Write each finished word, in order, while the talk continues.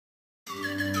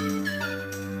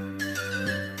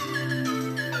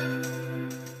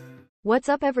What's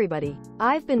up everybody?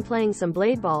 I've been playing some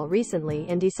Blade Ball recently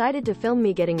and decided to film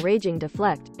me getting raging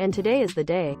Deflect, and today is the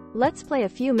day. Let's play a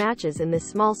few matches in this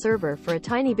small server for a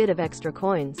tiny bit of extra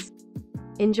coins.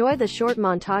 Enjoy the short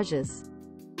montages.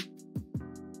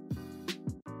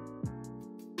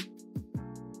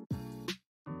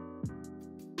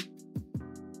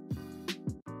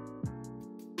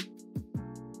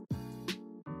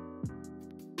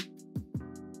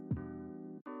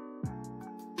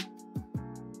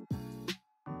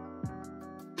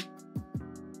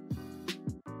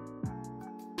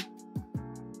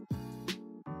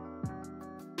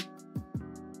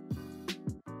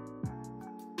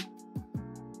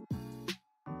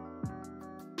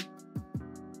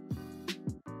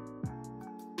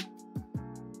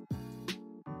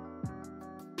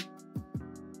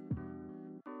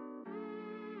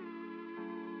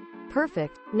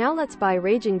 Perfect. Now let's buy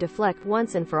Raging Deflect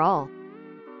once and for all.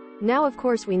 Now of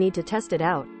course we need to test it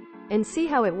out and see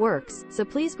how it works, so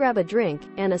please grab a drink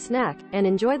and a snack and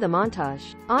enjoy the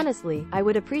montage. Honestly, I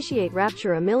would appreciate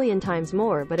Rapture a million times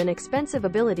more, but an expensive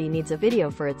ability needs a video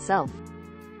for itself.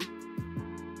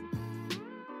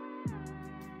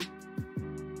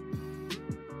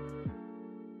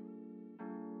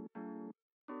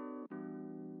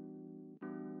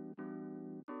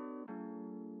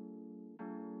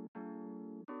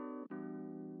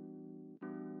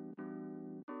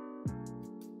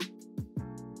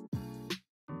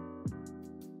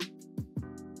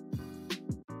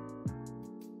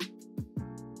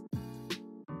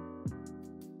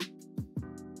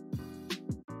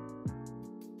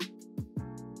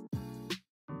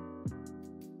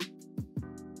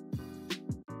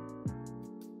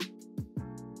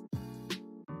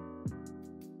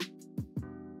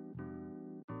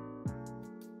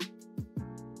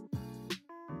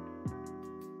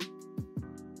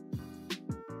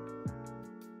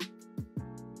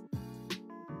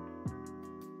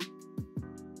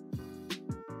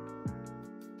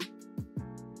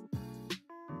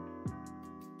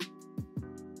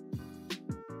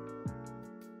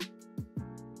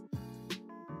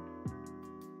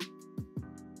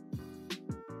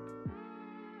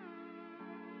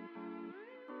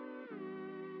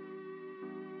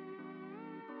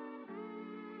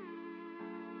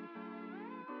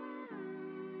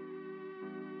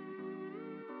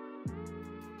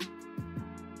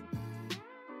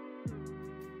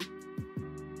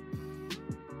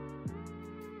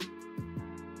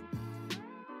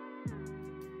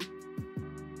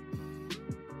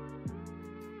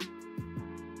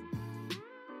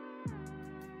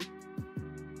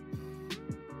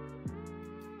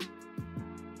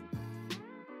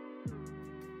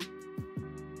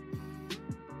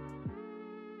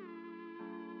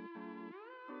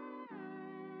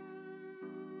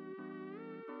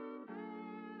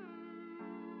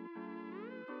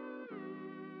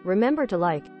 Remember to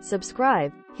like,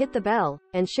 subscribe, hit the bell,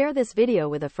 and share this video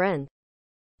with a friend.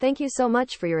 Thank you so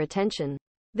much for your attention.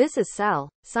 This is Sal,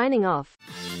 signing off.